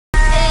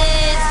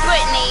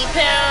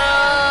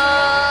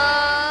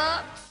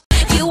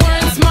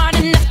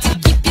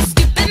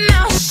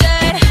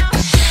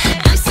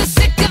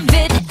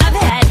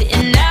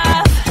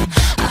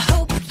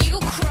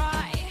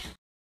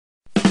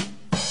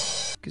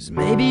'Cause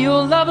maybe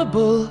you're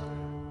lovable,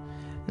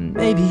 and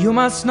maybe you're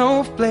my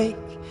snowflake,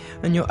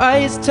 and your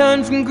eyes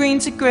turn from green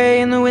to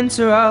grey. In the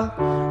winter I'll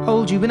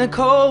hold you in a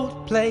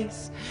cold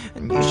place,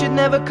 and you should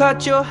never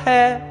cut your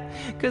hair,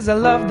 'cause I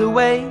love the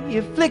way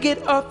you flick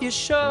it off your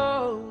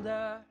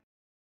shoulder.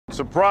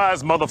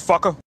 Surprise,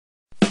 motherfucker!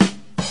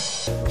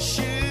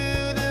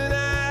 Shoot an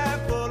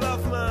apple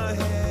off my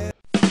head.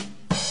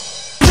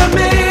 The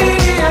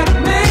maniac,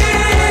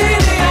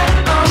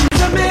 maniac, I'm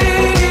the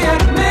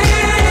maniac,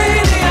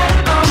 maniac,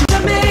 I'm the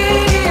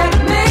maniac,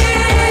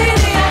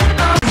 maniac,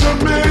 I'm the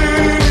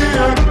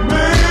maniac,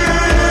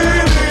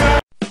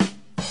 maniac.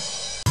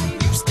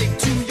 You stick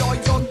to your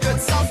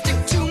yogurts, I'll stick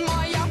to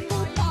my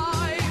apple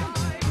pie.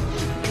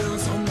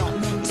 Girls are not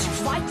meant to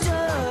fight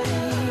dirty.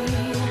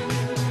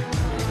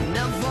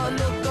 Never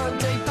look a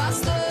day past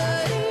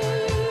 30.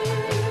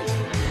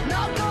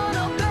 Not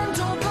gonna bend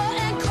over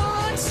and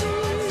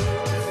concede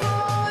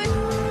for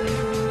you.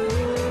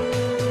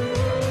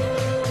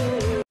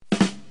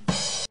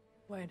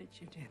 Why did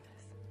you do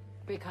this?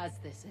 Because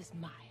this is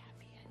my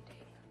happy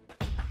ending.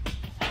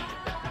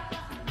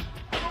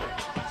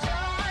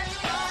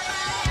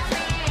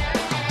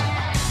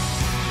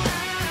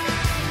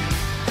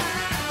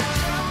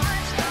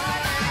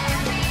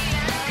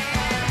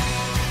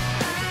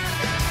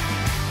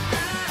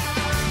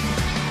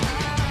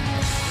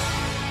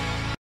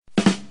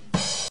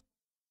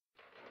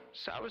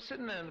 So I was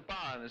sitting there in the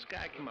bar, and this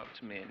guy came up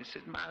to me, and he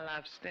said, "My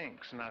life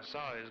stinks." And I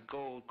saw his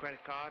gold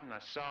credit card, and I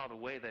saw the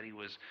way that he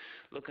was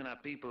looking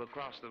at people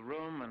across the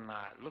room, and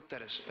I looked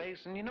at his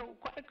face, and, you know,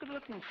 quite a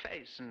good-looking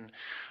face. And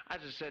I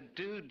just said,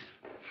 "Dude,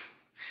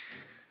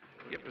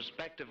 your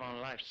perspective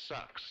on life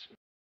sucks."